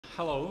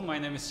Hello, my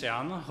name is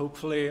Jan.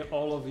 Hopefully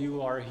all of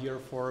you are here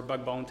for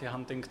bug bounty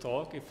hunting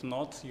talk. If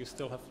not, you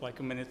still have like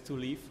a minute to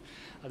leave.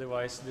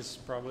 Otherwise, this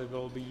probably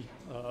will be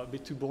a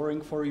bit too boring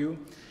for you.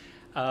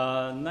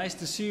 Nice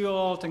to see you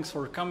all. Thanks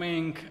for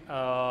coming.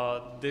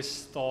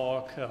 This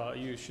talk,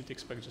 you should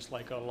expect just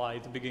like a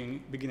light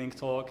beginning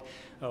talk.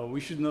 We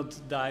should not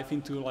dive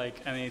into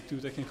like any too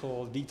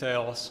technical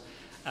details.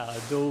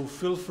 Though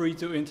feel free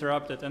to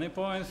interrupt at any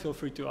point, feel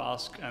free to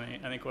ask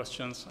any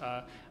questions.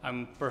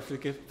 I'm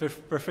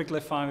perfectly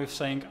fine with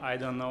saying I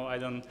don't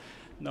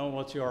know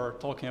what you're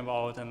talking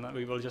about, and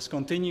we will just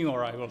continue,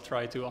 or I will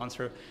try to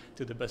answer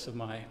to the best of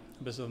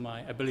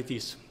my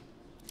abilities.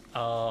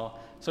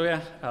 So yeah,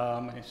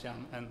 my name is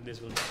Jan, and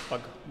this will be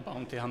bug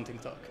bounty hunting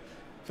talk.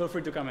 Feel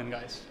free to come in,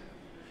 guys.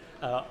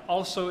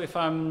 Also, if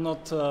I'm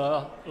not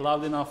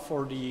loud enough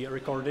for the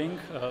recording,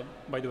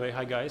 by the way,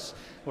 hi guys,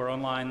 we're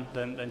online,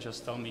 then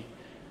just tell me.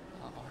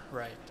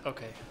 Right,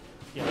 okay,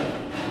 yeah.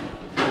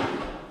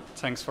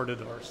 Thanks for the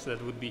doors,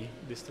 that would be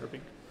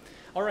disturbing.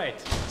 All right,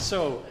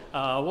 so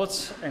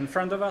what's in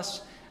front of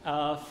us?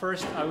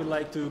 First, I would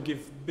like to give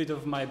a bit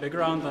of my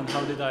background on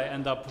how did I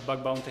end up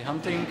bug bounty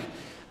hunting.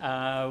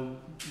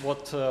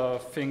 What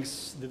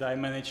things did I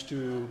manage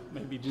to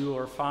maybe do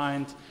or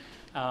find.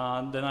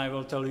 Then I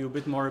will tell you a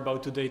bit more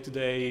about the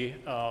day-to-day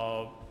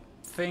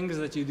things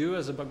that you do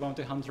as a bug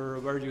bounty hunter,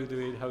 where do you do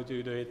it, how do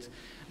you do it.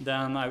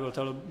 Then I will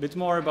tell a bit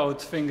more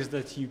about things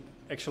that you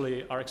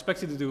actually are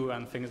expected to do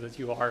and things that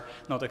you are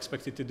not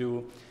expected to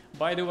do.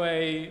 By the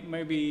way,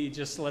 maybe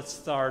just let's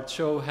start,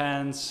 show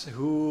hands,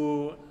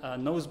 who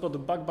knows what the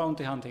bug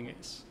bounty hunting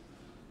is?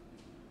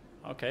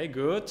 Okay,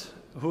 good.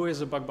 Who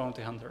is a bug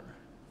bounty hunter?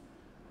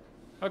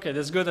 Okay,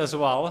 that's good as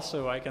well,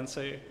 so I can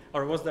say,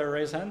 or was there a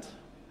raise hand?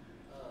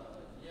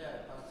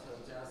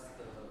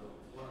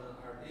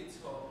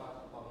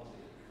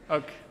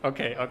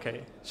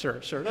 Okay, sure,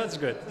 that's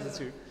good. That's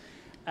good.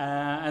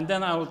 And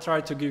then I will try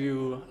to give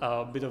you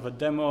a bit of a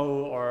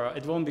demo, or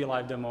it won't be a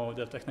live demo.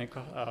 The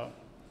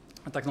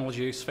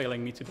technology is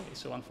failing me today,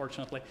 so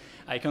unfortunately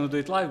I cannot do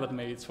it live, but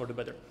maybe it's for the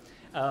better.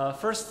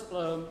 First,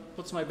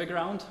 what's my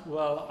background?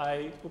 Well,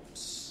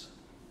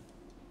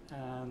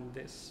 and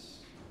this.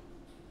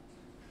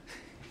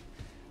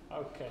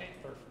 Okay,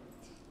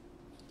 perfect.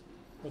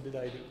 What did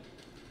I do?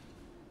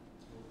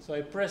 So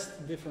I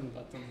pressed different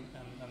button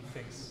and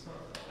things.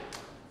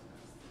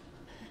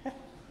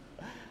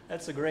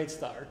 That's a great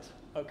start.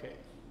 Okay.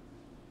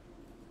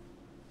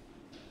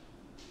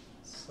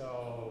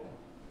 So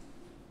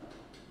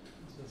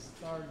just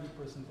start the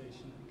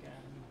presentation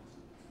again.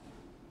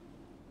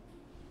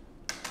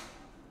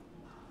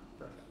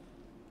 Perfect.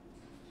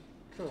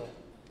 Cool.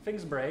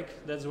 Things break.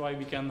 That's why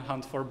we can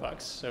hunt for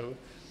bugs. So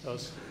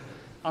those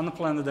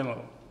unplanned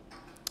demo.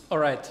 All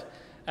right.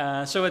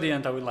 So at the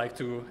end, I would like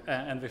to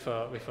end with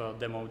a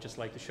demo, just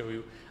like to show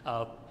you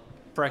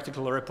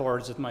practical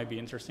reports that might be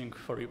interesting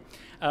for you.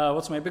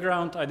 What's my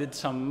background? I did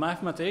some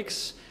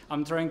mathematics.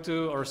 I'm trying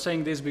to, or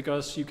saying this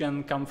because you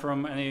can come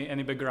from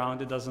any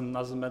background. It doesn't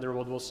matter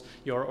what was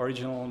your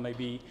original,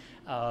 maybe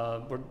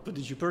what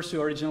did you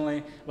pursue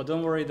originally. But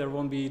don't worry, there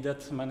won't be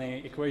that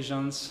many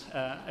equations.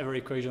 Every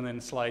equation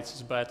in slides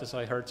is bad, as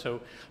I heard, so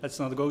let's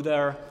not go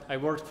there. I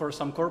worked for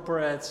some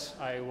corporates.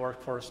 I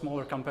worked for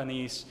smaller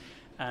companies.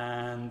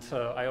 And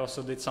I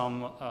also did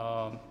some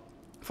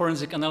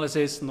forensic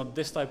analysis, not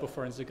this type of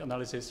forensic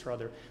analysis,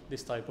 rather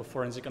this type of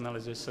forensic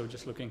analysis. So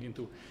just looking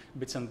into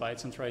bits and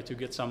bytes and try to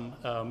get some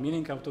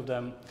meaning out of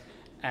them.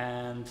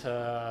 And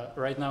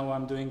right now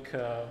I'm doing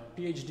a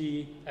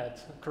PhD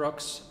at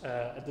Crocs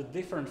at a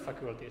different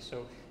faculty.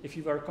 So if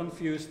you are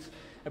confused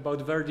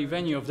about where the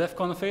venue of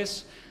DevConf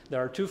is,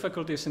 there are two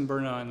faculties in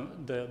Brno,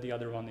 and the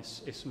other one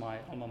is my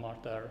alma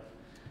mater.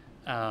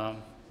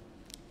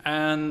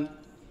 And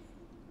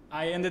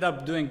I ended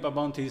up doing bug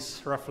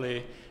bounties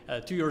roughly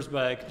 2 years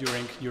back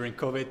during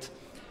COVID,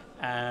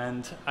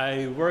 and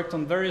I worked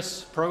on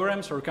various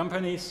programs or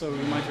companies. So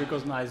you might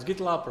recognize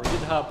GitLab or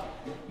GitHub.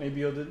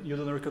 Maybe you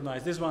don't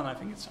recognize this one. I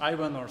think it's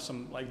Ivan or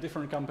some like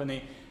different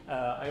company.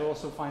 I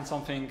also find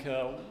something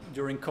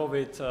during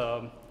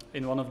COVID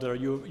in one of the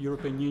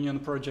European Union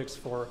projects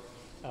for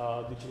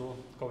digital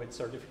COVID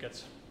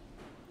certificates.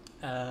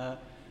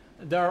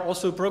 There are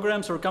also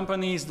programs or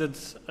companies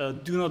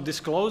that do not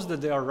disclose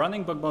that they are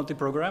running bug bounty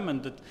program,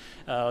 and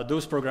that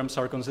those programs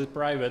are considered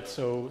private.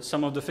 So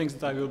some of the things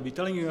that I will be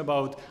telling you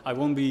about, I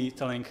won't be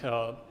telling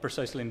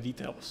precisely in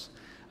details.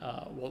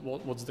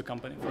 What's the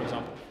company, for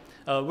example.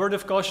 Word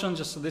of caution,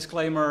 just a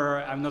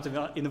disclaimer, I'm not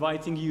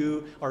inviting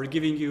you or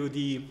giving you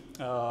the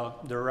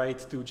right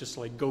to just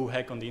like go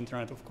hack on the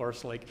internet, of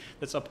course. Like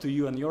that's up to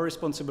you and your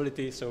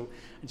responsibility. So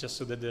just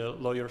so that the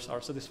lawyers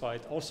are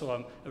satisfied.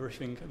 Also,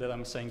 everything that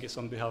I'm saying is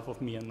on behalf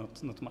of me and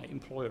not my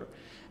employer.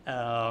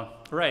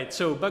 Right,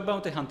 so bug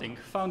bounty hunting,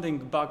 finding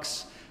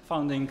bugs,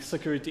 finding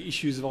security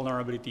issues,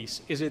 vulnerabilities.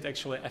 Is it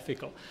actually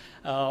ethical?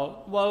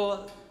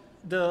 Well,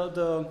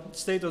 the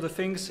state of the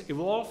things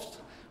evolved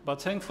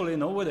But thankfully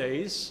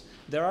nowadays,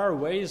 there are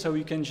ways how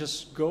you can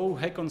just go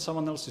hack on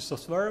someone else's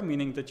software,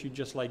 meaning that you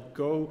just like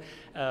go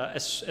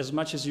as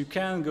much as you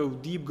can, go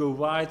deep, go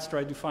wide,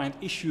 try to find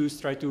issues,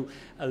 try to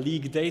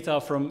leak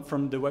data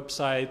from the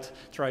website,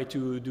 try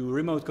to do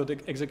remote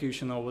code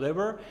execution or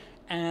whatever,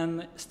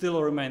 and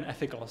still remain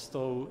ethical.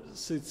 So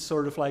it's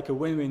sort of like a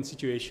win-win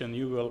situation.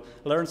 You will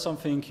learn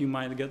something, you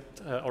might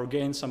get or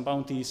gain some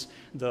bounties,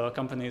 the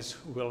companies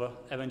will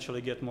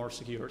eventually get more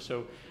secure.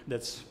 So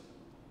that's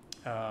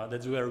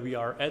where we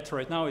are at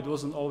right now. It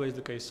wasn't always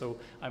the case, so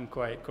I'm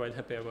quite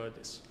happy about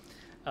this.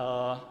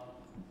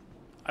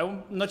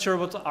 I'm not sure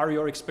what are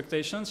your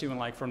expectations, even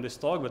like from this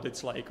talk, but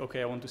it's like,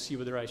 okay, I want to see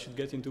whether I should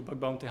get into bug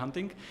bounty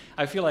hunting.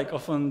 I feel like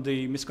often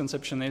the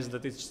misconception is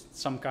that it's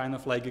some kind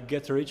of like a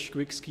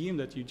get-rich-quick scheme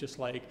that you just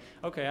like,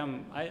 okay,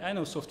 I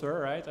know software,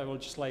 right? I will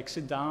just like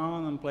sit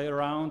down and play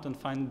around and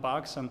find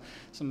bugs and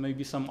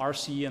maybe some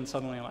RC, and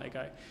suddenly like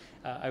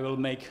I will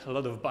make a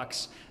lot of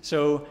bugs.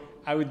 So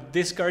I would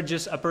discourage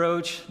this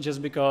approach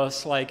just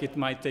because like it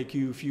might take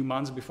you a few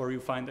months before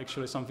you find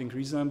actually something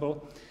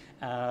reasonable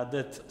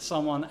that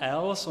someone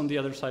else on the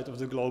other side of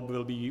the globe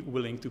will be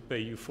willing to pay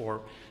you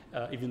for,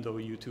 even though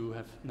you two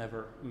have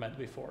never met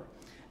before.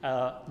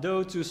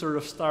 Though to sort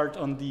of start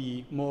on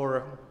the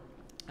more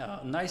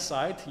nice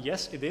side,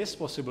 yes, it is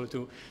possible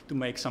to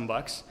make some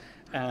bugs.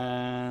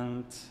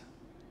 And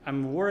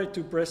I'm worried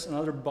to press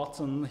another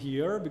button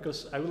here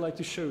because I would like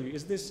to show you.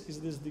 Is this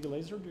the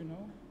laser? Do you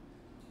know?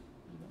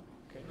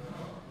 Okay.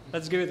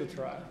 Let's give it a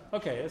try.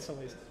 Okay, it's a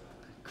laser.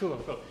 Cool.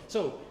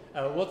 So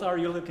what are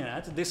you looking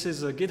at? This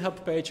is a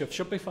GitHub page of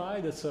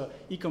Shopify. That's an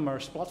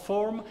e-commerce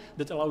platform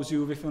that allows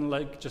you within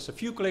like just a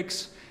few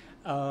clicks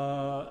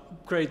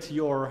create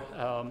your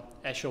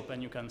e-shop,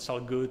 and you can sell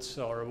goods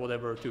or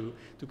whatever to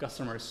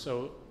customers.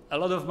 So a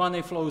lot of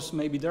money flows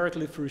maybe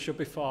directly through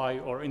Shopify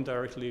or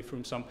indirectly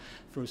through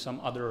some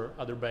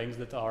other banks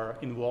that are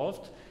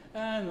involved.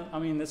 And I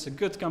mean, it's a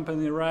good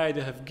company, right?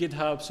 They have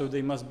GitHub, so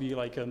they must be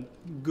like a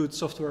good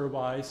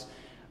software-wise.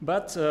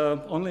 But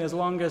only as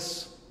long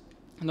as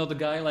not a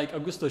guy like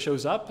Augusto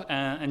shows up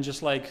and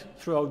just like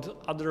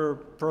throughout other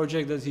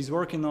project that he's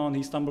working on,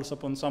 he stumbles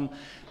upon some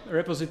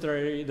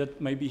repository that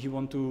maybe he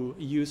want to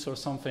use or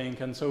something.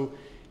 And so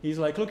he's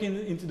like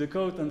looking into the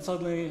code, and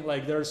suddenly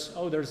like there's a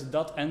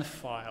 .env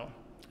file,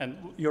 and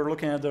you're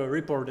looking at the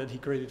report that he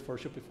created for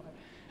Shopify.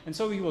 And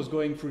so he was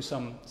going through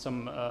some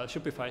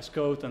Shopify's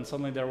code, and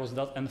suddenly there was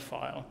 .env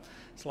file.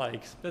 It's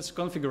like, that's a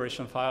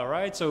configuration file,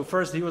 right? So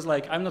first he was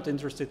like, I'm not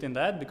interested in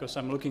that because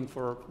I'm looking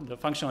for the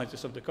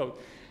functionalities of the code.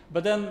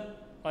 But then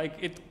like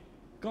it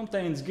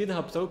contains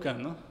GitHub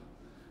token,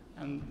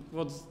 and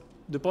what's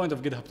the point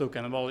of GitHub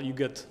token? Well, you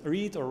get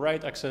read or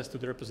write access to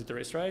the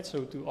repositories, right?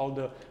 So to all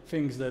the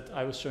things that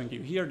I was showing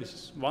you here, this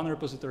is one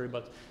repository,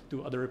 but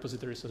to other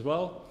repositories as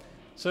well.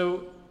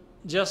 So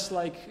just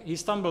like he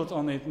stumbled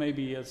on it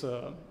maybe as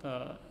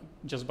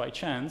just by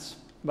chance,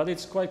 but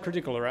it's quite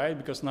critical, right?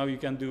 Because now you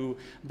can do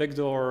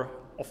backdoor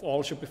of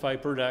all Shopify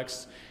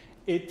products.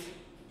 It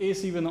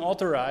is even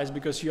authorized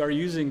because you are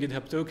using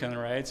GitHub token,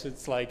 right? So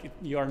it's like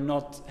you are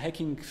not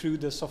hacking through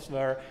the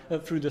software,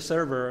 through the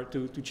server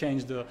to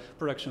change the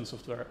production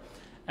software.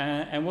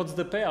 And what's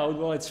the payout?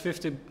 Well, it's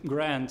 50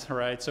 grand,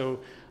 right? So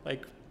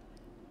like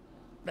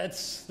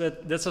that's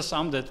a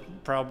sum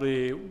that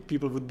probably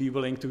people would be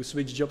willing to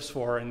switch jobs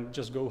for and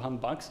just go hunt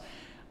bugs.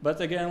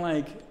 But again,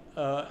 like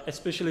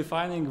especially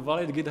finding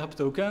valid GitHub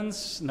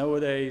tokens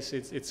nowadays,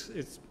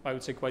 it's I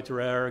would say quite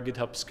rare.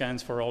 GitHub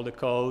scans for all the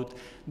code.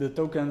 The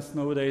tokens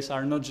nowadays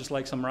are not just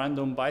like some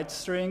random byte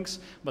strings,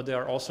 but they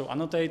are also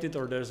annotated,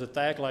 or there's a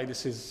tag like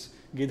this is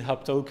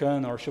GitHub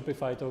token or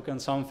Shopify token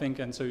something,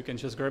 and so you can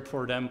just grab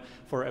for them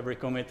for every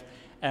commit.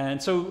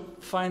 And so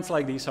finds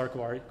like these are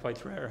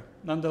quite rare.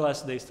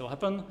 Nonetheless, they still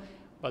happen,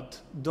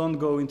 but don't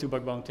go into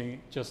bug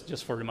bounty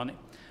just for the money.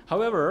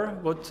 However,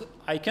 what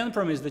I can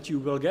promise that you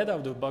will get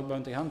out of bug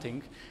bounty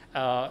hunting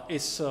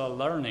is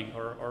learning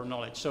or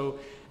knowledge. So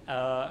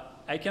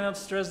I cannot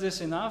stress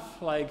this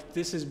enough. Like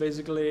this is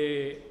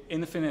basically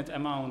infinite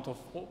amount of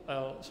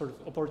sort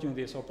of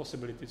opportunities or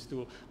possibilities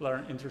to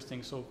learn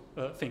interesting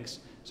things.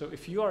 So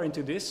if you are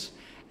into this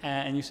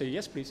and you say,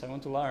 yes, please, I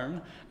want to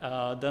learn,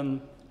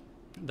 then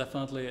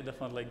definitely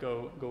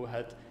go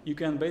ahead. You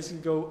can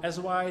basically go as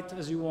wide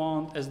as you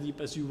want, as deep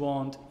as you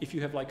want. If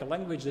you have like a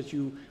language that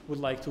you would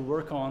like to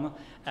work on,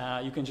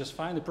 you can just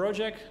find a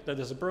project that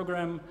is a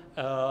program,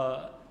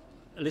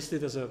 list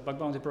it as a bug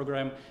bounty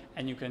program,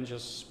 and you can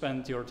just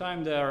spend your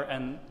time there,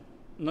 and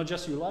not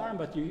just you learn,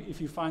 but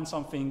if you find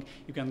something,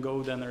 you can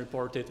go then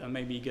report it and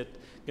maybe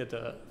get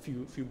a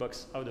few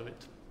bucks out of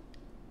it.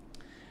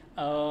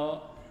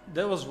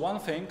 That was one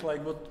thing,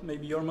 like what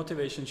maybe your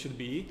motivation should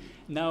be.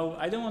 Now,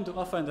 I don't want to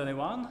offend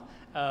anyone,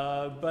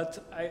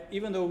 but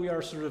even though we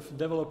are sort of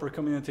developer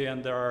community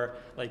and there are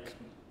like,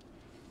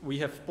 we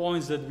have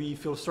points that we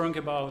feel strong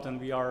about and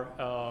we are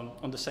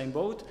on the same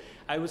boat,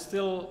 I would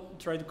still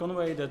try to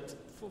convey that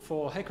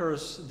for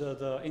hackers,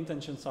 the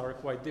intentions are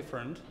quite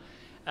different.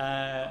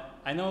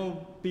 I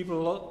know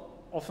people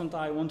often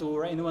I want to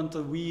reinvent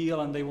the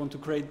wheel and they want to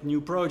create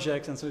new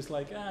projects, and so it's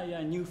like,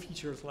 yeah, new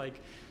features,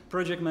 like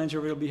project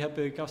manager will be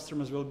happy,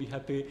 customers will be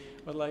happy,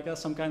 but like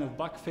some kind of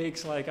bug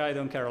fix, like I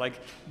don't care. Like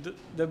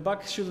the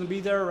bug shouldn't be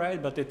there,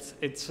 right? But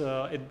it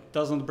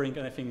doesn't bring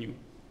anything new.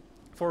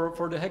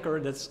 For the hacker,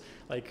 that's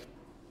like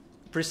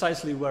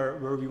precisely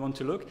where we want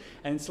to look.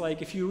 And it's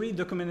like if you read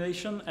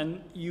documentation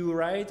and you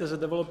write as a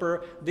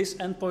developer, this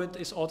endpoint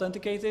is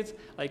authenticated,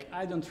 like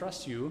I don't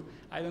trust you.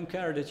 I don't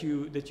care that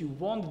you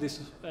want this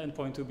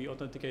endpoint to be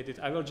authenticated.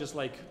 I will just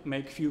like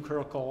make few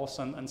curl calls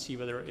and see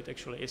whether it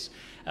actually is.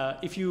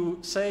 If you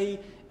say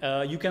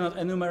you cannot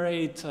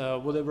enumerate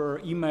whatever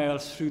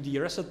emails through the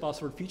reset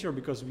password feature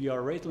because we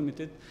are rate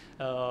limited,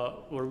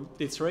 or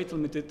it's rate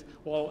limited,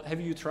 well, have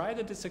you tried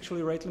that it's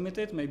actually rate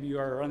limited? Maybe you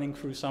are running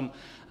through some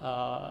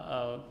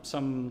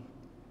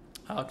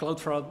cloud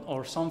fraud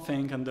or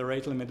something, and the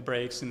rate limit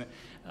breaks in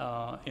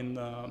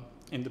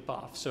the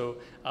path. So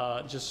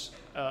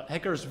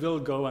hackers will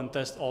go and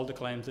test all the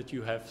claims that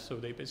you have. So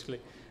they basically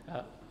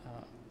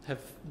have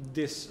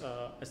this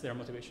as their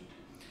motivation.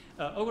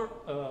 All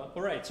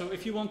right. So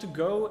if you want to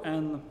go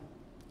and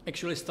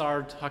actually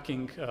start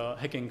hacking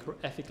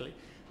ethically,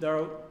 there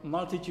are a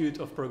multitude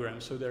of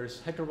programs. So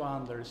there's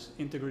HackerOne, there's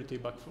Integrity,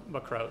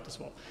 Bugcrowd as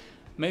well.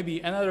 Maybe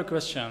another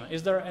question: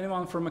 is there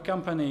anyone from a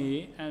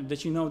company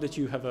that you know that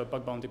you have a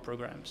bug bounty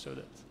program? So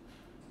that.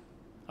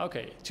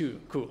 Okay,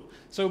 2, cool.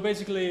 So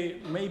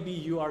basically, maybe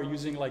you are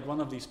using like one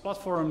of these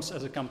platforms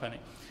as a company.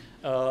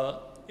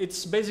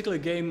 It's basically a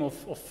game of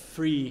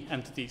 3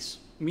 entities.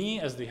 Me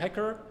as the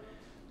hacker,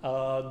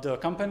 the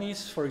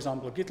companies, for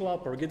example,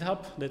 GitLab or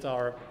GitHub, that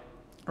are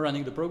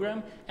running the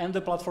program, and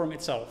the platform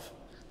itself.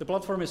 The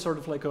platform is sort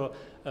of like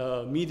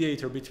a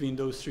mediator between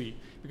those 3.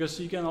 Because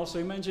you can also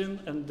imagine,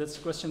 and that's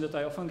a question that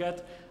I often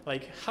get,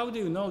 like, how do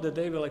you know that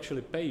they will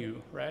actually pay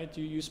you, right?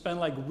 You spend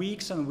like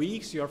weeks and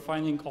weeks, you are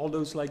finding all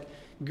those like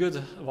good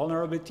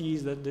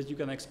vulnerabilities that you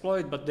can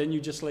exploit, but then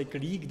you just like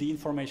leak the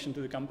information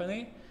to the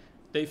company.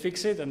 They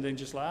fix it and then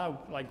just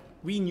like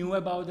we knew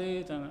about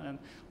it and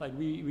like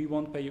we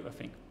won't pay you a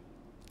thing.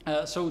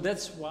 So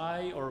that's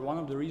why, or one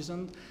of the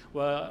reasons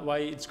why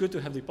it's good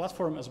to have the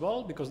platform as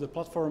well, because the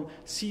platform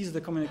sees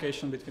the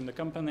communication between the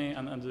company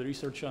and the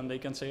researcher, and they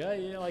can say,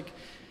 hey, yeah, like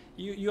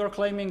you are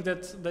claiming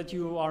that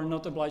you are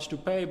not obliged to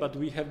pay, but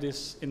we have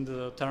this in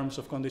the terms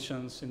of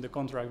conditions in the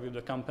contract with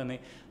the company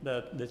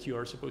that you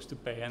are supposed to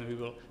pay, and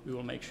we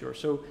will make sure.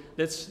 So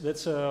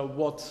that's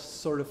what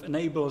sort of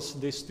enables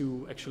this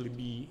to actually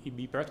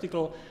be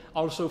practical.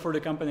 Also for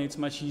the company, it's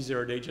much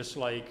easier. They just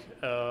like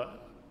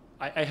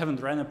I haven't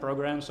ran a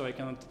program, so I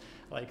cannot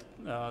like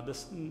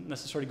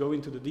necessarily go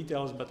into the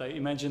details, but I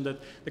imagine that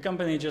the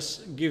company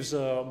just gives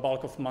a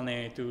bulk of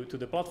money to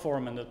the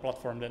platform, and the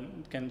platform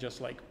then can just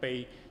like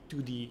pay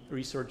to the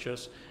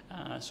researchers.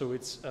 So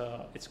it's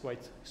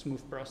quite a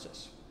smooth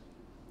process.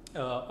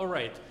 All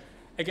right.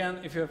 Again,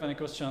 if you have any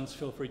questions,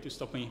 feel free to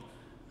stop me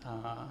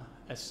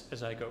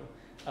as I go.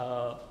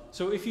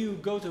 So if you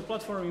go to the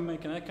platform, you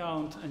make an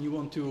account, and you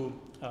want to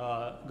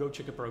go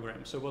check a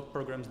program. So what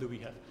programs do we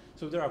have?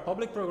 So there are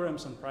public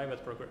programs and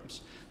private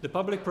programs. The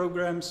public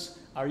programs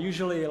are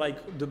usually like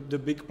the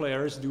big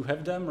players do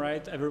have them,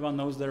 right? Everyone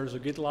knows there's a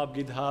GitLab,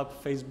 GitHub,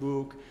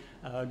 Facebook,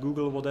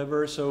 Google,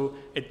 whatever. So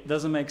it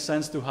doesn't make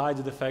sense to hide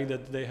the fact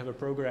that they have a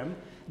program.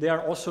 They are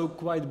also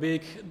quite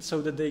big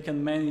so that they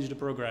can manage the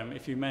program.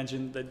 If you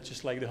imagine that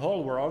just like the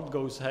whole world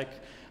goes hack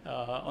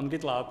on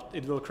GitLab,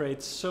 it will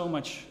create so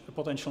much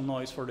potential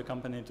noise for the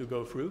company to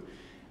go through.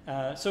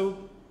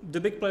 So the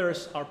big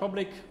players are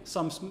public,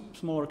 some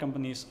smaller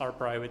companies are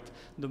private.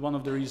 One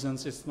of the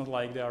reasons it's not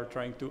like they are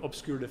trying to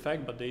obscure the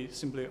fact, but they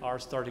simply are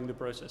starting the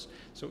process.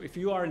 So if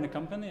you are in a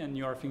company and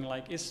you are thinking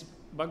like, is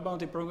bug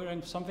bounty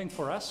program something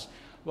for us?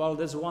 Well,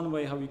 that's one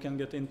way how you can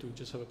get into.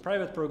 Just have a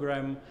private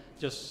program,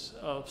 just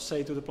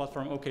say to the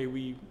platform, okay,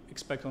 we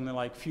expect only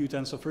like few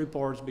tens of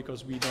reports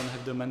because we don't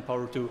have the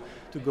manpower to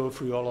go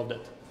through all of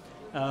that.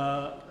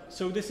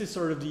 So this is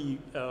sort of the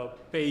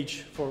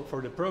page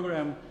for the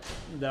program.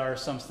 There are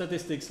some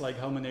statistics like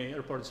how many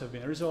reports have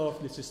been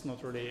resolved. This is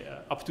not really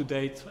up to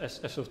date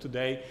as of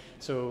today,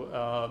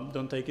 so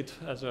don't take it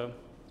as a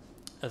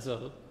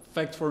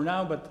fact for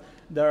now, but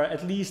there are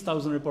at least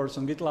 1,000 reports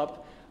on GitLab.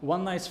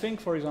 One nice thing,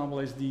 for example,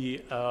 is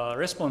the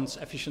response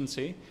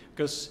efficiency,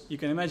 because you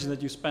can imagine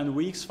that you spend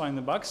weeks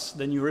finding bugs,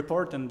 then you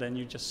report, and then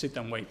you just sit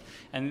and wait.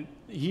 And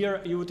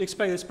here you would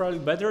expect it's probably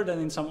better than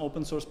in some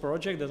open source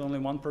project that only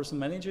one person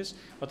manages,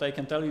 but I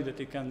can tell you that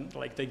it can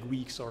like take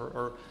weeks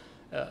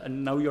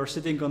and now you're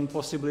sitting on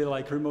possibly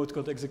like remote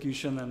code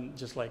execution and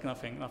just like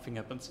nothing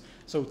happens.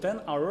 So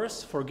 10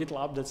 hours for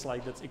GitLab,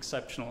 that's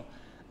exceptional.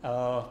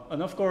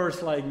 And of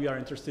course, like we are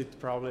interested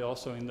probably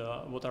also in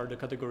what are the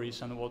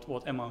categories and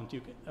what amounts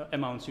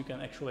you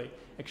can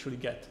actually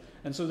get.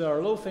 And so there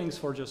are low things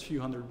for just a few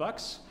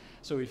 $100.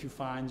 So if you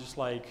find just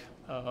like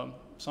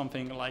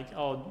something like,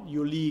 oh,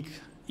 you leak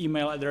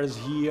email address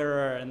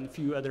here and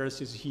few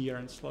addresses here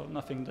and slow,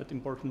 nothing that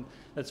important,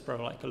 that's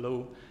probably like a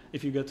low.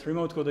 If you get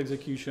remote code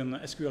execution,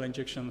 SQL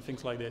injection,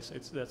 things like this,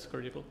 that's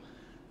critical.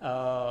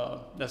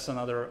 That's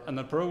another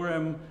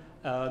program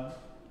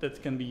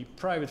that can be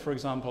private, for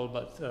example,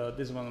 but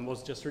this one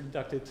was just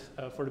redacted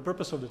for the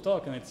purpose of the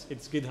talk, and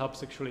it's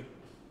GitHub's actually.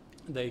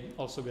 They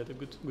also get a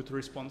good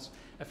response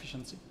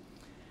efficiency.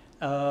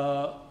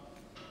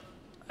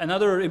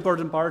 Another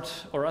important part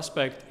or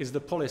aspect is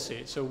the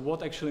policy. So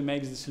what actually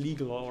makes this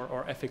legal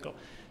or ethical?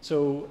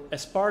 So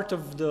as part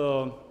of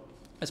the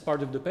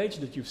page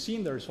that you've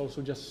seen, there's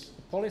also just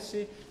a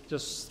policy,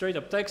 just straight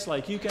up text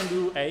like you can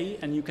do A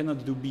and you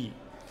cannot do B.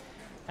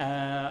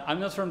 I'm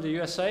not from the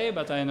USA,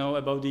 but I know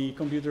about the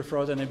Computer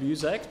Fraud and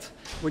Abuse Act,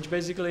 which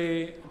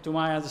basically, to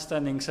my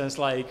understanding, says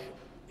like,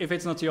 if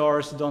it's not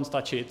yours, don't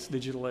touch it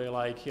digitally,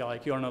 like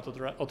you're not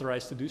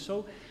authorized to do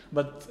so.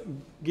 But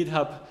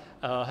GitHub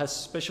has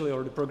especially,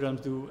 or the programs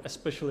do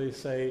especially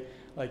say,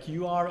 like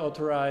you are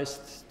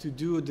authorized to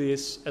do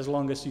this as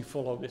long as you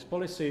follow this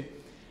policy.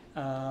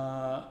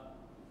 Though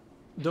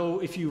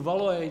if you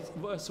violate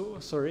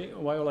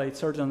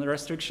certain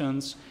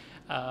restrictions,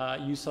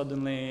 you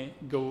suddenly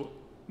go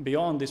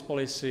beyond this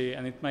policy,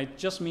 and it might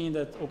just mean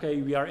that,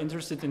 okay, we are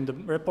interested in the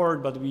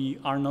report, but we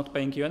are not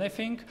paying you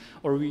anything,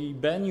 or we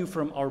ban you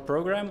from our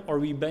program, or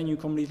we ban you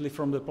completely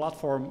from the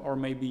platform, or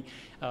maybe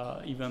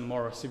even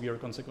more severe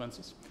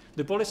consequences.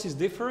 The policies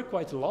differ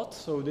quite a lot,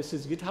 so this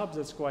is GitHub,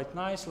 that's quite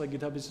nice, like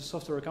GitHub is a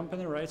software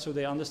company, right, so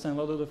they understand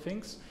a lot of the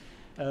things.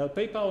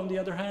 PayPal, on the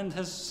other hand,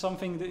 has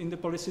something in the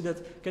policy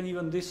that can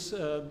even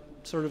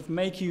sort of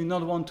make you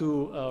not want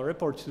to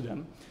report to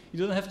them. You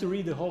don't have to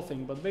read the whole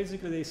thing, but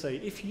basically they say,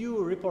 if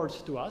you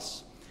report to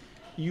us,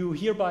 you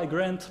hereby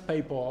grant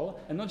PayPal,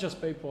 and not just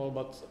PayPal,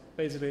 but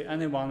basically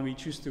anyone we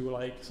choose to,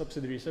 like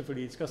subsidiaries,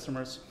 affiliates,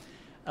 customers,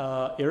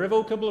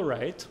 irrevocable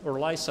right or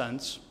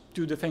license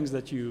to the things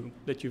that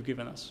you've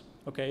given us.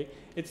 Okay,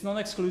 it's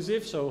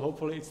non-exclusive, so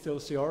hopefully it still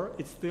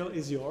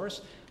is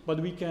yours. But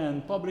we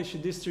can publish,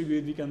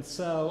 distribute, we can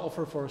sell,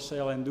 offer for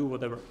sale, and do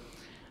whatever.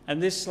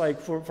 And this,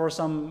 like, for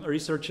some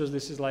researchers,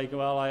 this is like,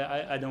 well,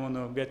 I don't want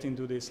to get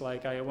into this.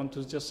 Like, I want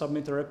to just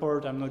submit a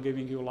report. I'm not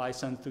giving you a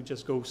license to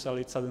just go sell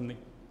it suddenly.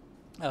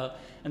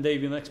 And they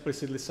even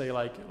explicitly say,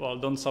 like, well,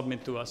 don't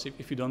submit to us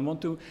if you don't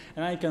want to.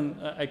 And I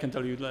can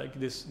tell you, like,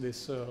 this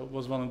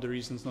was one of the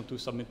reasons not to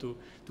submit to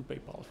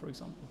PayPal, for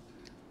example.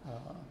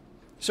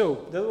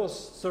 So that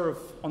was sort of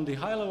on the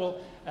high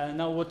level.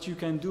 Now what you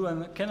can do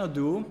and cannot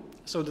do.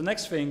 So the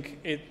next thing,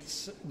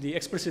 it's the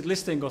explicit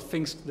listing of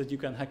things that you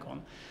can hack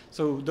on.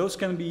 So those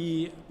can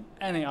be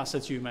any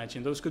assets you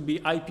imagine. Those could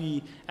be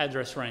IP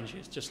address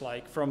ranges, just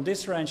like from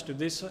this range to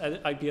this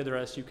IP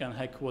address, you can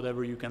hack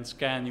whatever, you can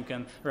scan, you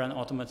can run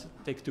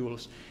automatic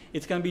tools.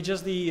 It can be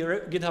just the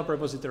GitHub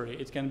repository.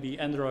 It can be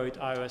Android,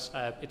 iOS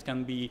app. It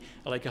can be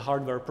like a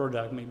hardware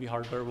product, maybe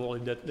hardware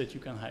wallet that you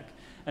can hack.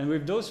 And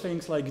with those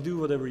things, like do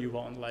whatever you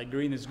want. Like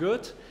green is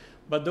good,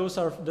 but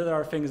that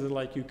are things that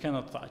like you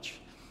cannot touch.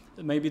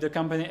 Maybe the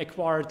company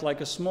acquired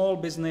like a small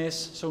business,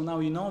 so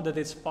now you know that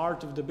it's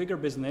part of the bigger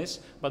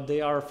business, but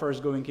they are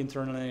first going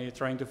internally,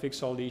 trying to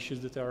fix all the issues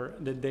that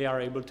they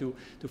are able to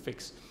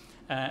fix.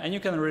 And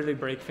you can really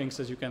break things,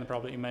 as you can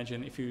probably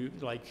imagine, if you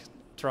like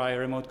try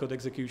remote code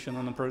execution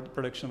on a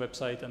production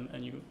website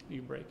and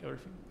you break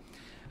everything.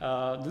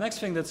 The next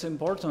thing that's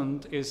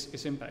important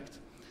is impact.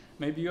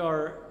 Maybe you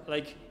are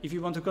like, if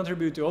you want to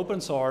contribute to open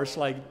source,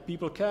 like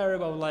people care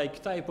about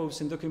like typos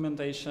in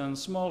documentation,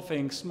 small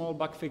things, small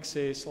bug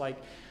fixes, like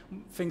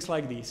things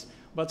like these.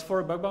 But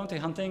for bug bounty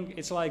hunting,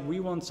 it's like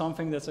we want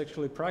something that's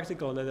actually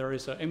practical, that there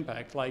is an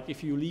impact. Like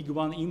if you leak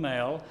one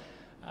email,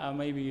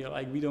 maybe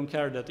like we don't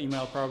care that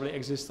email probably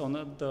exists on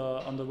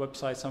the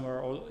website somewhere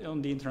or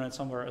on the internet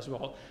somewhere as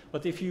well.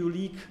 But if you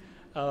leak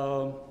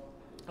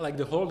like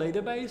the whole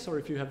database, or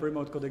if you have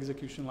remote code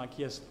execution, like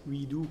yes,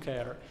 we do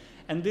care.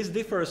 And this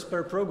differs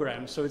per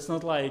program, so it's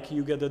not like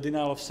you get a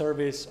denial of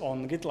service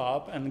on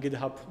GitLab and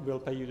GitHub will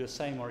pay you the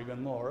same or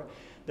even more.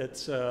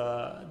 That's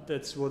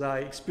what I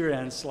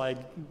experienced. Like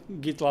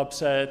GitLab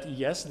said,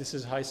 yes, this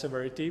is high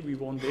severity, we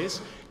want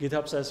this.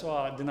 GitHub says,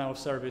 oh, denial of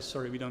service,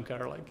 sorry, we don't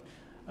care. Like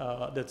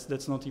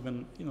that's not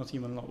even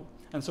low.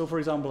 And so, for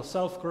example,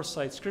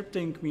 cross-site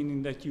scripting,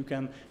 meaning that you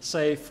can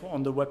save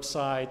on the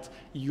website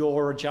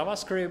your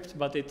JavaScript,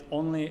 but it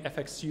only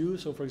affects you.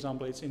 So, for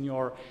example, it's in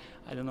your,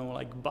 I don't know,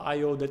 like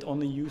bio that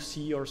only you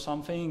see or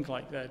something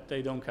like that.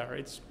 They don't care.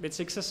 It's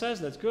XSS,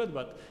 that's good,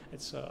 but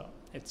it's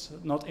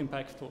not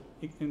impactful.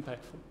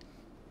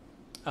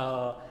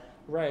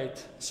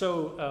 Right.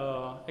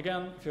 So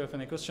again, if you have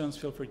any questions,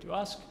 feel free to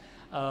ask.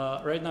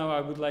 Right now, I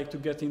would like to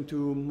get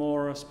into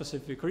more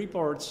specific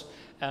reports.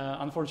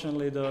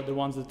 Unfortunately, the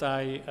ones that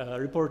I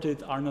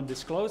reported are not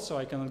disclosed, so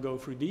I cannot go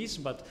through these.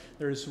 But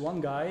there is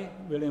one guy,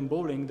 William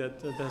Bowling,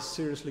 that does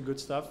seriously good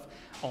stuff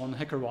on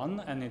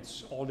HackerOne, and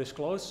it's all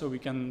disclosed, so we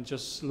can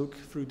just look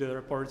through the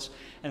reports,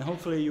 and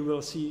hopefully you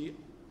will see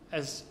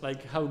as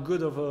like how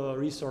good of a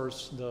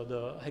resource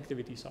the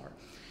activities are.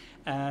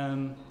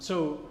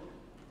 So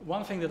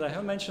one thing that I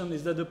have mentioned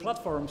is that the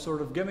platform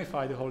sort of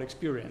gamify the whole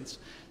experience.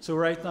 So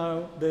right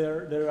now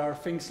there are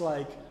things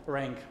like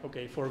rank.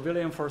 Okay, for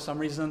William, for some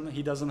reason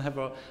he doesn't have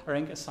a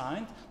rank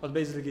assigned, but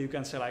basically you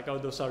can say like, oh,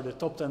 those are the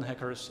top 10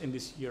 hackers in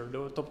this year,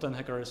 the top 10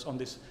 hackers on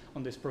this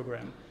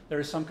program. There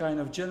is some kind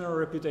of general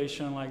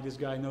reputation, like this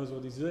guy knows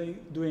what he's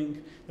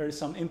doing. There is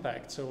some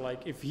impact. So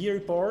like if he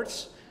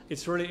reports,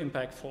 it's really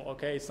impactful.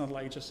 Okay, it's not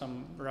like just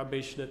some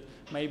rubbish that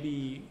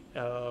maybe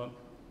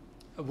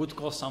would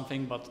cause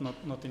something, but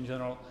not in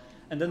general.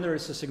 And then there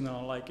is a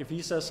signal, like if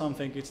he says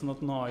something, it's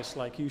not noise,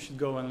 like you should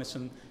go and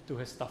listen to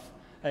his stuff.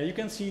 You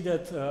can see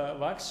that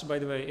Vax, by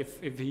the way,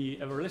 if he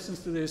ever listens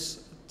to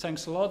this,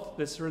 thanks a lot.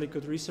 That's really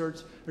good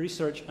research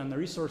and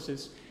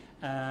resources.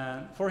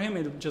 And for him,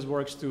 it just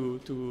works to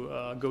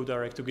go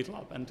direct to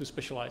GitLab and to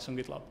specialize on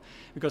GitLab,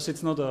 because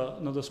it's not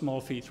a small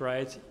feat,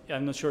 right?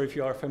 I'm not sure if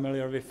you are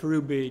familiar with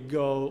Ruby,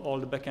 Go, all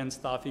the backend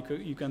stuff.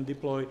 You can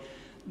deploy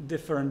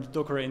different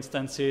Docker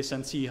instances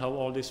and see how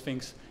all these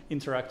things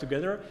interact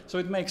together. So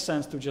it makes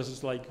sense to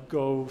just like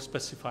go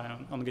specify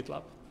on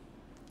GitLab.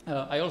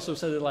 I also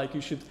said that like you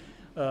should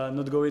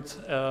not go in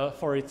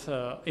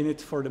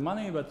it for the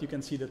money, but you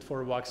can see that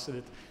for Wax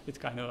it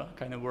kind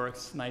of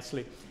works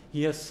nicely.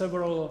 He has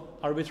several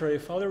arbitrary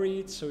file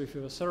reads. So if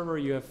you have a server,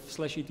 you have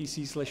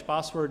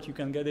 /etc/password, you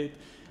can get it.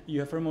 You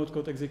have remote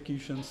code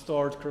execution,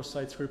 stored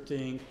cross-site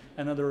scripting,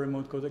 another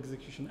remote code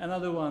execution,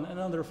 another one,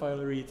 another file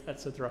read,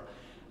 etc.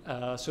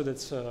 So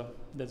that's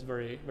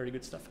very, very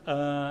good stuff.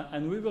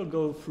 And we will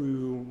go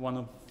through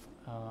one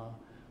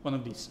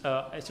of these.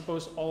 I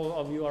suppose all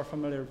of you are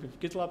familiar with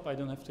GitLab. I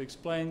don't have to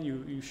explain.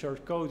 You share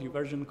code, you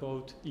version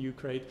code, you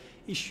create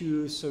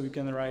issues, so you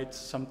can write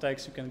some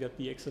text, you can get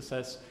the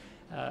XSS.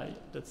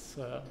 That's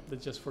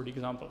just for the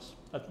examples.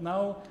 But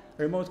now,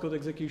 remote code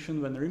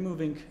execution when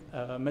removing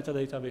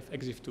metadata with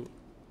exif tool.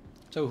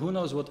 So who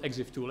knows what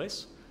exif tool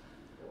is?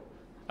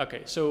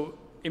 Okay, so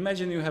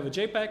imagine you have a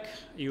JPEG,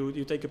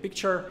 you take a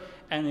picture,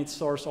 and it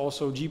stores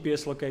also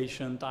GPS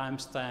location,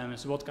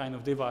 timestamps, what kind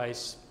of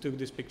device took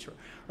this picture,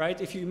 right?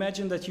 If you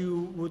imagine that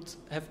you would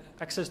have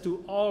access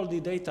to all the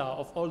data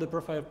of all the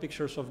profile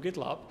pictures of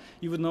GitLab,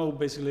 you would know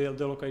basically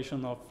the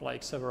location of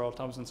like several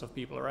thousands of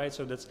people, right?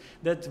 So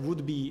that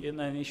would be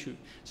an issue.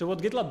 So what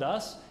GitLab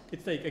does,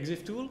 it takes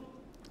exif tool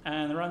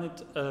and run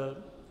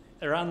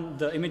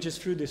the images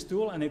through this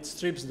tool, and it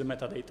strips the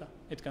metadata.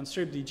 It can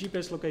strip the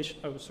GPS location,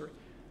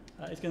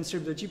 it can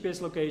strip the GPS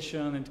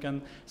location, it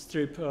can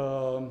strip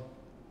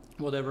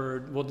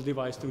what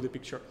device took the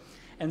picture.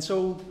 And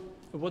so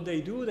what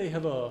they do, they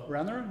have a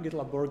runner,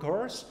 GitLab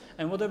Workhorse,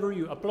 and whatever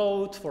you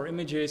upload for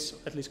images,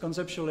 at least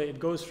conceptually, it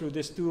goes through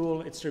this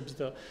tool, it strips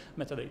the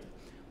metadata.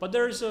 But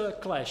there's a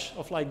clash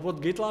of like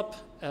what GitLab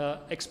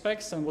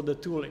expects and what the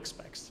tool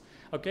expects.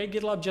 Okay,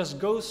 GitLab just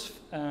goes,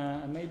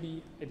 and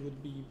maybe it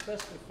would be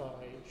best if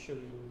I show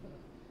you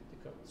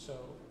the code. So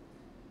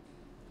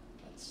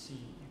let's see.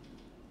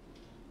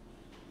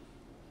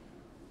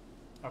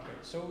 Okay,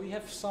 so we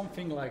have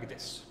something like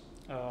this.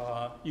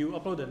 You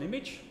upload an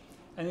image,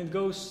 and it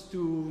goes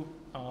to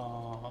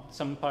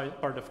some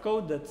part of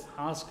code that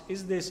asks,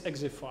 is this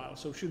exif file?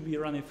 So should we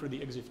run it through the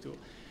exif tool?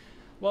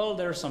 Well,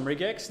 there's some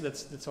regex.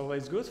 That's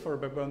always good for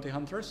bug bounty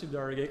hunters if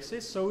there are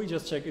regexes. So we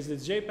just check, is it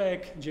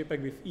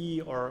JPEG with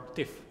E, or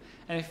TIFF?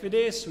 And if it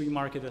is, we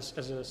mark it as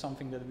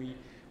something that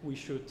we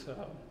should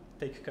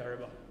take care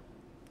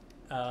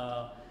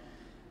about.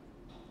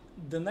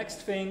 The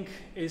next thing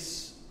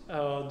is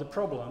the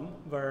problem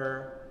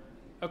where,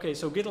 okay,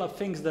 so GitLab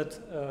thinks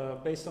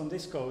that based on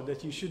this code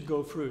that you should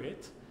go through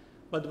it,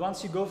 but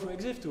once you go through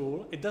exif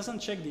tool, it doesn't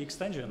check the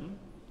extension,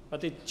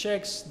 but it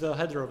checks the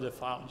header of the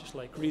file, just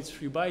like reads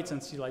 3 bytes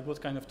and see like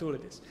what kind of tool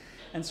it is.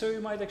 And so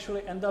you might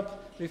actually end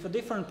up with a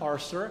different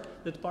parser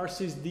that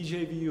parses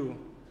DJView.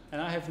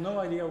 And I have no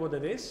idea what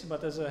that is,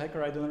 but as a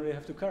hacker, I don't really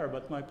have to care.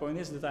 But my point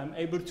is that I'm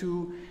able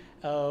to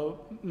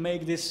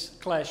make this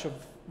clash of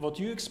what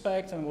you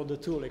expect and what the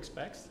tool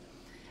expects.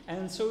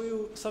 And so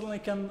you suddenly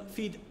can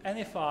feed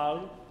any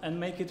file and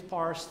make it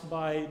parsed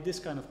by this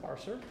kind of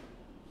parser.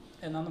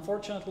 And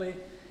unfortunately,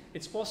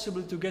 it's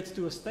possible to get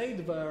to a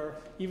state where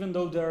even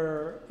though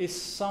there is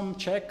some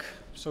check,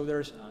 so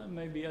there's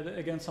maybe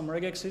again some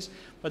regexes,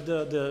 but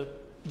the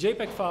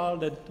JPEG file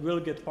that will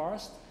get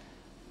parsed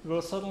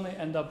will suddenly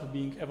end up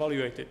being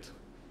evaluated.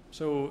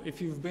 So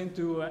if you've been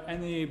to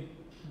any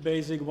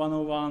basic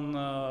 101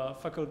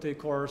 faculty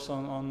course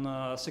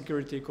on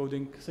secure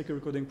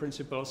coding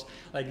principles,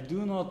 like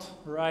do not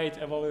write,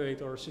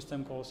 evaluate, or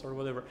system calls or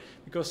whatever,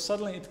 because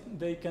suddenly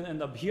they can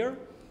end up here,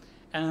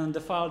 and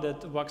the file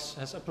that Wax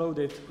has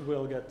uploaded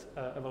will get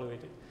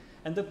evaluated.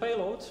 And the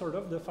payload, sort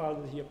of, the file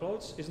that he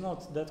uploads, is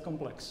not that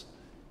complex.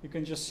 You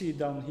can just see it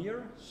down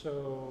here,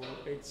 so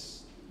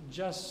it's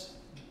just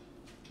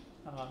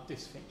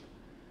this thing.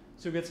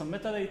 So you get some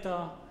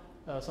metadata,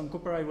 some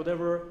copyright,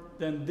 whatever,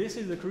 then this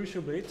is the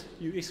crucial bit.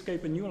 You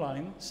escape a new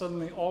line,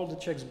 suddenly all the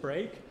checks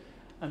break,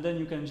 and then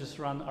you can just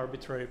run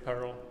arbitrary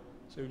parallel.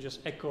 So you just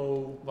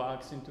echo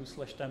Vax into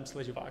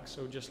 /temp/Vax,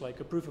 so just like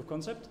a proof of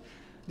concept.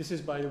 This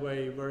is, by the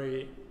way, a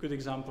very good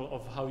example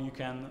of how you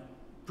can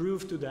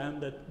prove to them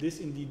that this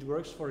indeed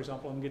works, for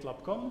example, on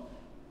GitLab.com.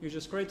 You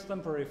just create a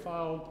temporary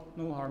file,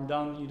 no harm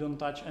done. You don't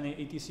touch any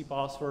etc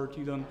password.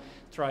 You don't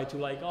try to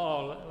like,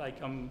 oh, like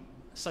I'm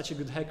such a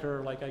good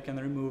hacker, like I can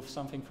remove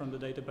something from the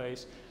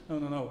database. No,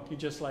 no, no. You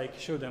just like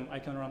show them I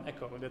can run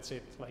echo. That's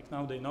it. Like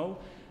now they know,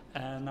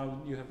 and now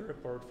you have a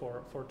report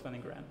for 20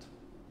 grand.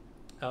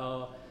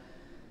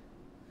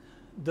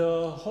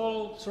 The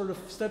whole sort of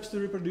steps to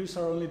reproduce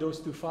are only those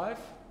 5.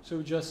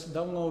 So just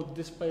download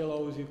this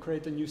payload, you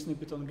create a new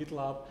snippet on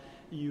GitLab,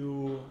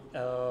 you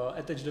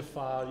attach the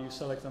file, you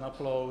select an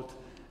upload,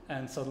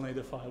 and suddenly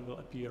the file will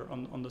appear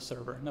on the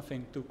server.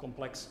 Nothing too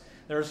complex.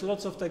 There's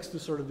lots of text to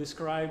sort of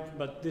describe,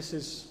 but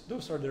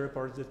those are the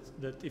reports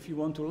that if you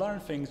want to learn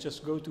things,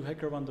 just go to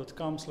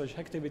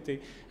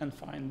hackerone.com/hacktivity and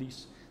find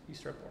these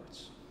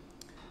reports.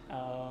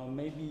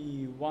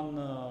 Maybe one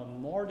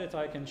more that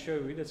I can show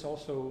you. That's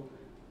also,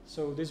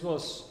 so this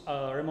was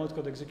remote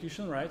code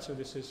execution, right? So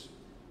that's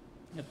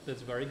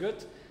very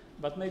good.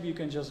 But maybe you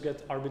can just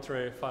get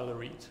arbitrary file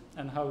read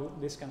and how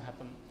this can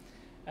happen.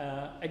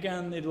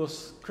 Again, it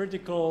was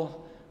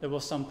critical. There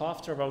was some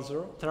path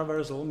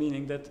traversal,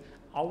 meaning that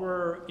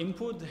our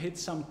input hit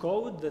some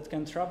code that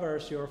can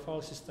traverse your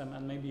file system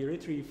and maybe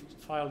retrieve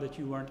file that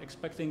you weren't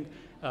expecting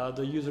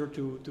the user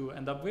to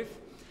end up with.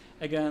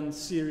 Again,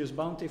 serious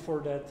bounty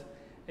for that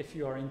if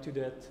you are into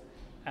that.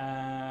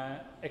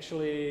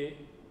 Actually,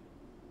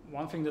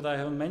 one thing that I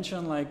haven't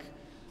mentioned, like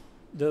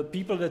the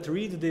people that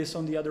read this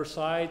on the other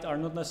side are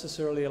not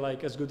necessarily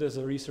like as good as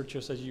the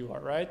researchers as you are,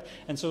 right?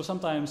 And so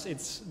sometimes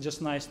it's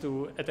just nice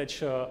to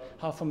attach a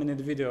half-a-minute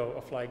video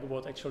of like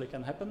what actually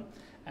can happen.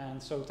 And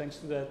so thanks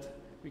to that,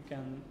 we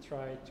can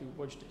try to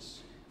watch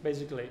this.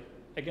 Basically,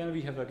 again,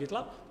 we have a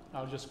GitLab.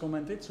 I'll just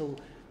comment it. So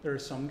there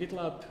is some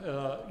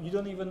GitLab. You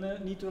don't even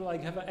need to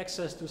like have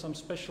access to some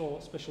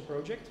special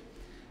project.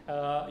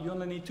 You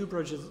only need 2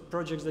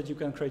 projects that you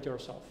can create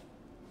yourself.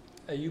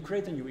 You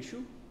create a new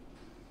issue.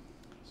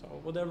 So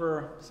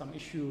whatever, some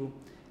issue,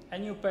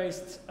 and you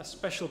paste a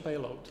special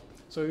payload.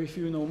 So if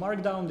you know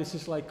Markdown, this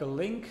is like a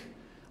link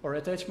or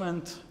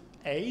attachment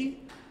A,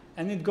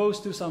 and it goes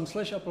to some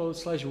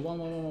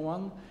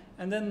 /upload/1111,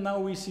 and then now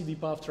we see the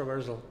path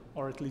traversal,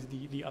 or at least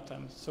the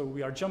attempt. So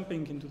we are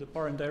jumping into the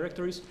parent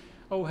directories.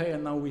 Oh, hey,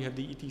 and now we have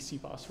the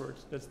etc password.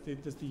 That's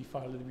the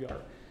file that we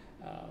are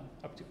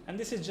up to. And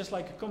this is just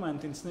like a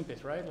comment in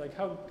snippet, right? Like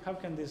how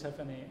can this have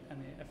any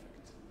effect?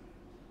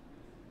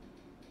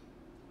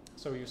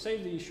 So you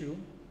save the issue,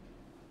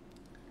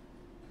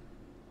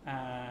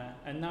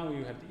 and now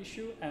you have the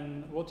issue.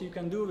 And what you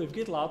can do with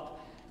GitLab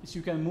is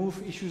you can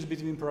move issues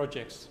between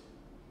projects.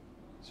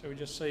 So you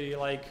just say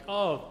like,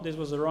 oh, this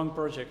was the wrong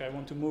project. I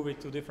want to move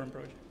it to a different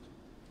project.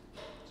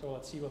 So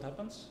let's see what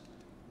happens.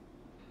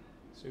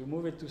 So you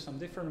move it to some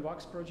different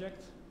Wax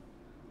project.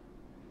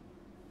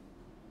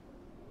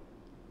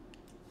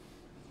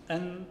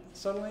 And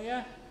suddenly,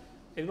 yeah,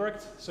 it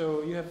worked.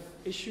 So you have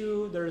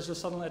issue, there is a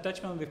sudden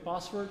attachment with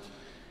password.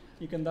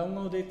 You can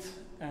download it,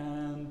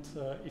 and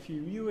if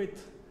you view it,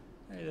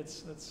 hey,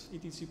 that's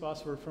etc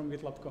password from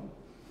GitLab.com.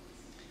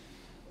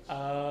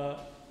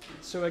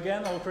 So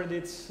again, all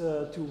credits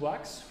to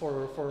Wax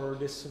for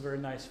this very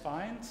nice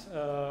find.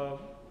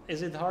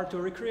 Is it hard to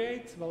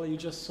recreate? Well, you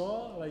just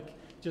saw, like,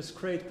 just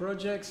create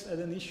projects, add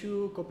an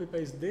issue, copy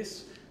paste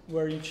this,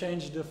 where you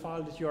change the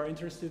file that you are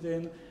interested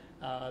in.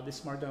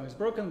 This Markdown is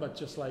broken, but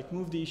just like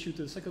move the issue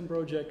to the second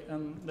project,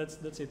 and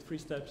that's it. 3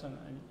 steps, and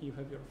you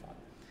have your file.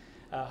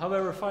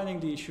 However, finding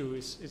the issue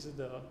is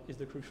the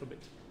crucial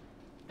bit,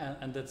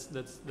 and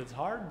that's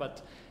hard.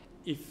 But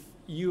if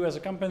you as a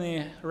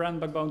company run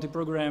bug bounty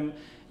program,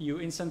 you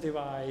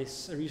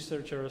incentivize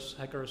researchers,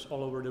 hackers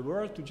all over the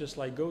world to just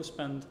like go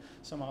spend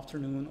some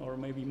afternoon or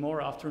maybe more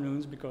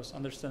afternoons, because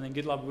understanding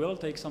GitLab will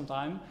take some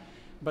time.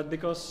 But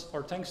because,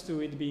 or thanks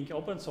to it being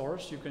open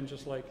source, you can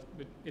just like,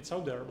 it's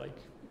out there. Like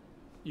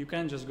you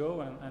can just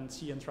go and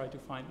see and try to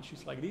find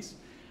issues like this.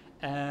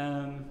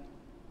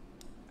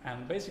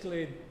 And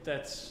basically,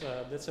 that's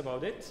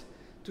about it.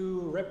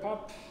 To wrap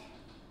up,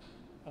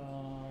 a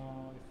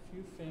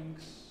few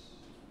things.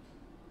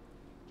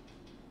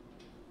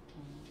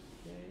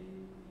 Okay.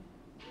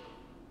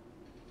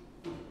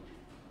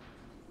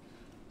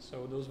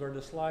 So those were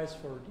the slides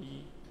for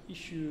the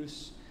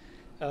issues.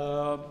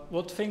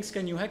 What things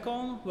can you hack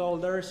on? Well,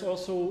 there is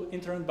also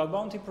Internet Bug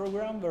Bounty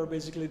program, where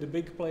basically the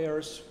big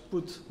players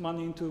put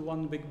money into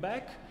one big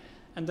bag.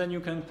 And then you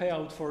can pay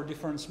out for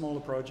different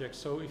smaller projects.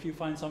 So if you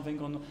find something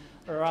on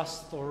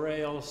Rust or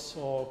Rails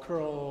or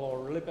curl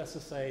or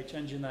libSSH,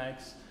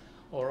 Nginx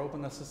or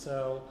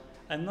OpenSSL,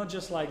 and not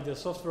just like the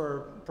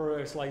software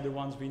projects like the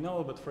ones we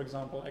know, but for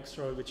example,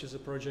 Xroy, which is a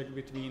project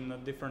between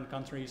different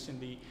countries in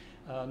the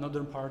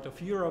northern part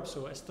of Europe,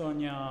 so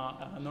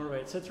Estonia,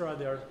 Norway, etc.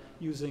 They are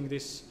using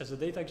this as a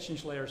data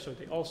exchange layer, so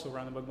they also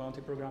run a bug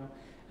bounty program.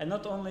 And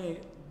not only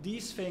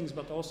these things,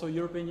 but also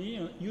European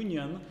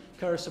Union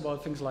cares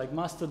about things like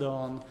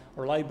Mastodon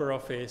or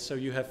LibreOffice. So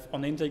you have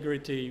on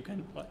integrity, you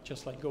can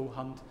just like go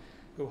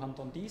hunt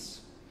on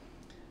these.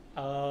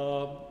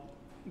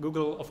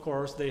 Google, of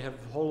course, they have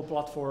a whole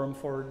platform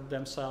for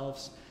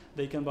themselves.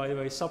 They can, by the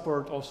way,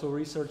 support also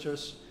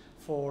researchers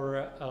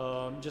for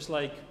just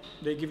like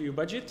they give you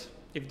budget.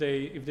 If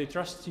they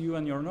trust you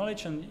and your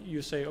knowledge, and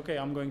you say, okay,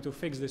 I'm going to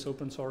fix this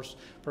open source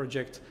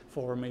project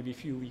for maybe a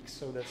few weeks,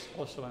 so that's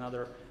also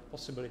another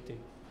possibility.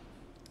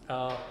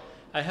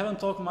 I haven't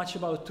talked much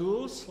about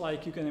tools.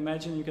 Like you can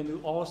imagine, you can do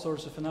all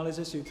sorts of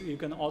analysis. You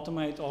can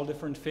automate all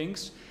different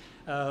things.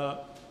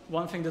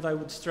 One thing that I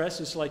would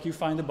stress is like you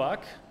find a bug,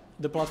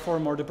 the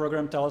platform or the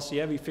program tells,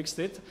 yeah, we fixed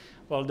it.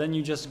 Well, then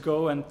you just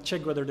go and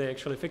check whether they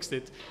actually fixed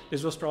it.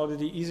 This was probably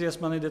the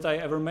easiest money that I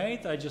ever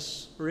made. I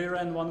just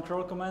reran one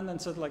curl command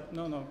and said like,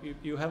 no,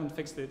 you haven't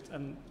fixed it.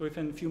 And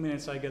within a few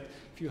minutes, I get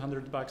a few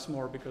 $100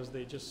 more because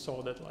they just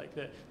saw that like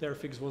their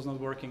fix was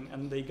not working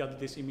and they got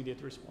this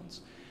immediate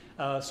response.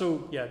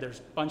 So yeah, there's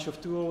a bunch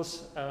of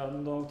tools,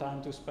 no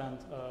time to spend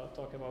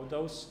talk about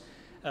those.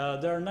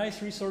 There are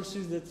nice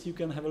resources that you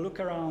can have a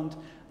look around.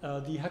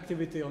 The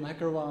activity on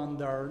HackerOne,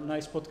 there are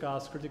nice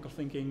podcasts, critical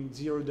thinking,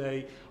 0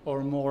 day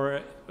or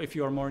more. If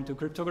you are more into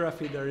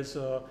cryptography, there is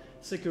a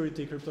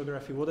security,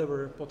 cryptography,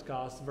 whatever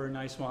podcast, very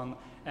nice one.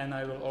 And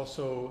I will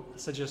also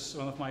suggest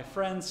one of my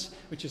friends,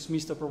 which is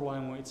Mr.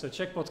 Problemu. It's a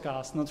Czech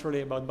podcast, not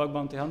really about bug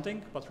bounty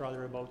hunting, but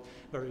rather about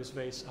various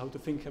ways how to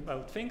think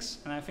about things.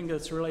 And I think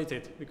that's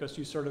related because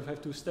you sort of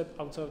have to step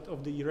outside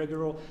of the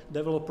regular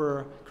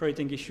developer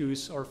creating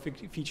issues or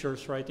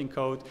features, writing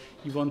code.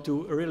 You want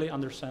to really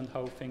understand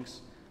how things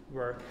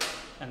work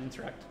and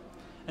interact.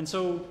 And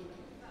so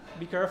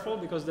be careful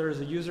because there is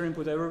a user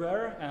input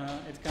everywhere and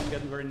it can get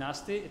very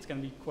nasty. It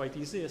can be quite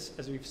easy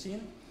as we've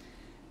seen.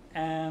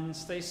 And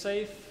stay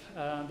safe.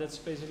 That's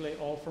basically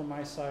all from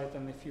my side.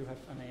 And if you have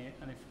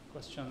any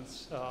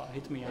questions,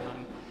 hit me and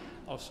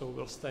I also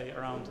will stay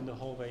around in the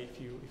hallway if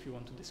you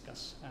want to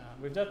discuss.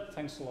 With that,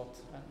 thanks a lot.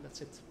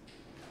 That's it.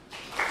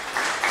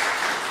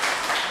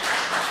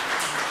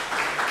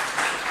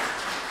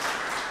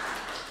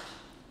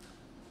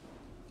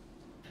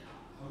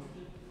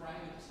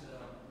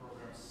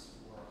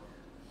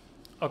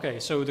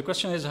 Okay, so the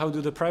question is, how do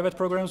the private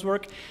programs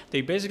work?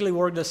 They basically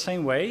work the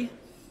same way.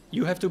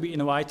 You have to be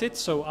invited,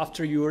 so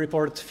after you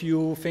report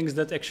few things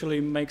that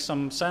actually make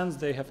some sense,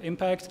 they have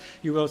impact,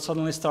 you will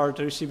suddenly start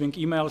receiving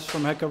emails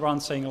from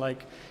HackerOne saying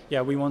like,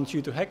 yeah, we want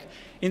you to hack.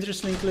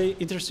 Interestingly,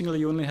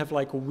 you only have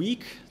like a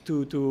week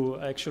to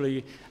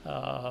actually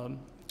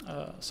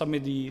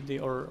submit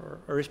or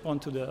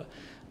respond to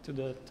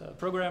that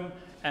program.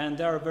 And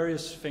there are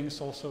various things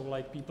also,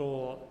 like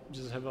people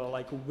just have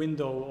a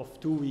window of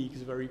 2 weeks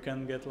where you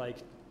can get like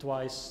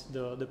twice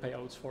the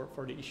payouts for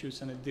the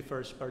issues, and it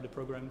differs per the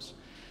programs.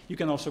 You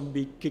can also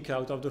be kicked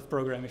out of the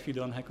program if you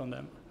don't hack on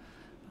them.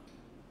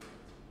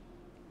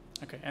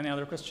 Okay, any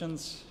other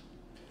questions?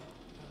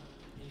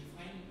 Can you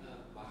find a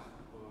bug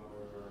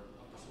or a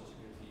possible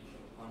security issue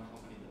on a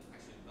company that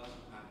actually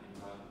doesn't have any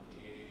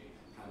vulnerability,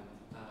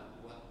 and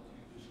what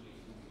do you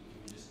usually do?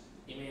 You just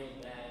email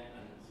them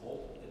and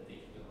hope that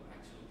they will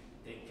actually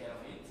take care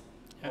of it,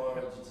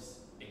 or you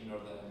just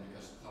ignore them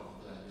because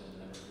probably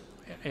they'll never do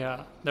it?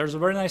 Yeah, there's a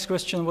very nice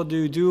question. What do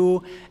you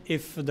do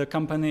if the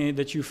company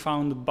that you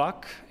found a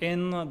bug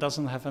in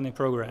doesn't have any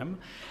program?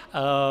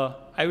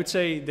 I would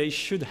say they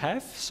should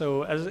have.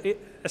 So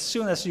as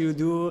soon as you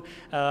do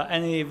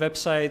any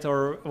website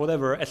or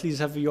whatever, at least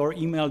have your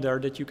email there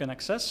that you can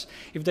access.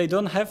 If they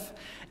don't have,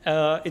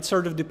 it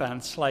sort of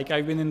depends. Like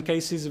I've been in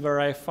cases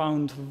where I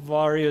found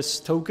various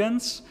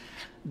tokens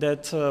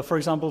that, for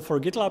example, for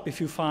GitLab,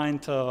 if you find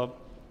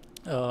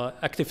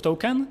active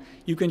token,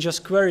 you can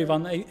just query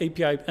one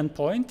API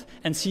endpoint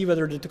and see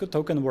whether the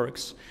token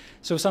works.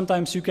 So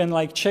sometimes you can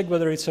like check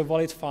whether it's a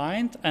valid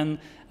find, and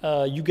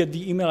you get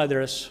the email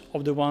address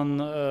of the one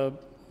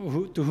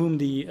to whom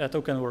the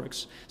token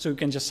works. So you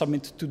can just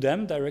submit to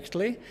them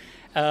directly.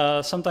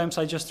 Sometimes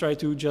I just try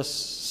to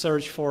just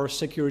search for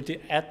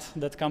security at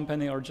that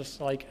company or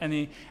just like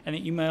any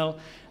email.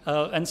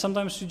 And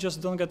sometimes you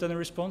just don't get any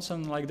response,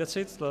 and like that's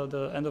it,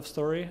 the end of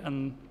story,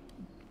 and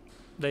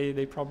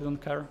they probably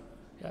don't care.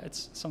 Yeah,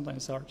 it's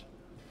sometimes hard.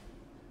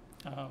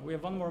 We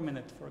have 1 more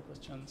minute for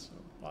questions. So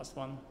last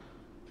one.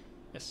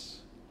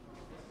 Yes.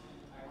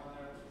 I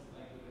wonder,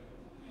 like,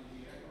 when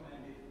we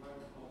recommend it, for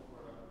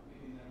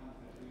within a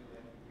month, do you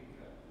like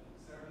pick a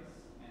service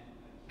and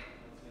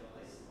let's say a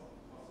list of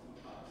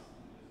possible bugs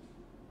and just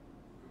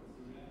go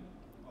through them,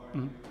 or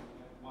do you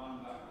have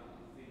one bug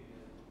that you think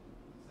that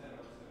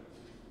several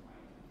services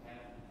might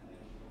have, and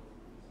then you go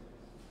through the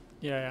service?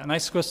 Yeah,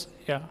 nice question.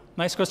 Yeah,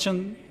 nice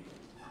question.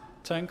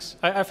 Thanks.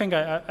 I think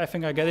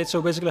I get it.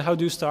 So basically, how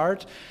do you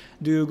start?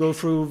 Do you go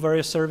through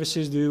various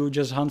services? Do you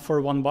just hunt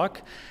for one bug?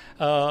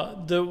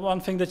 The one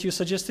thing that you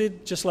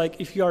suggested, just like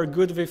if you are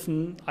good with,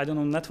 I don't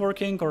know,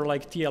 networking or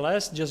like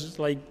TLS, just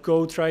like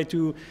go try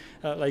to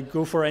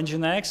go for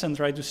Nginx and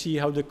try to see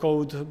how the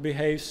code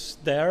behaves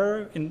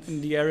there in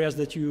the areas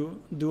that you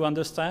do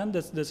understand.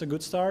 That's a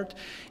good start.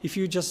 If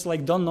you just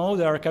like don't know,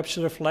 there are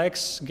capture the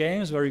flags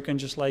games where you can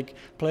just like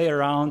play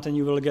around and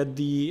you will get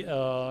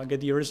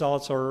the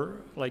results, or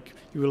like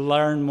you will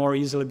learn more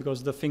easily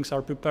because the things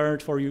are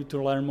prepared for you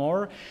to learn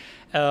more.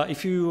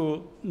 If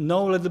you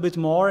know a little bit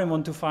more and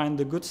want to find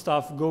the good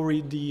stuff, go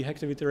read the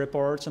activity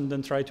reports and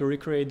then try to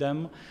recreate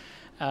them.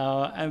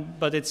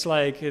 But it's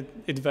like,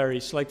 it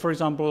varies. Like, for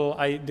example,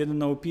 I didn't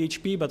know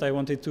PHP, but I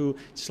wanted to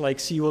just like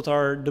see what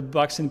are the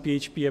bugs in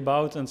PHP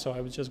about. And so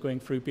I was just going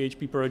through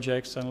PHP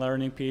projects and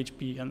learning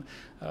PHP and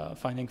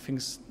finding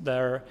things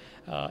there.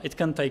 It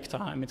can take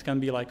time. It can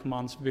be like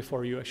months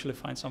before you actually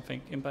find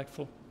something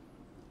impactful.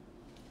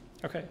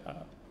 Okay, I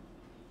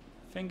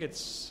think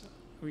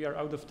we are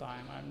out of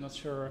time. I'm not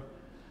sure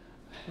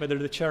whether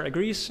the chair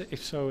agrees.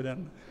 If so,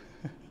 then.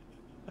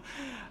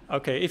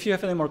 Okay, if you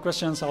have any more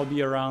questions, I'll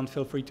be around.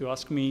 Feel free to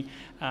ask me.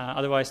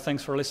 Otherwise,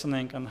 thanks for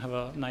listening and have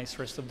a nice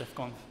rest of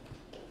DevConf.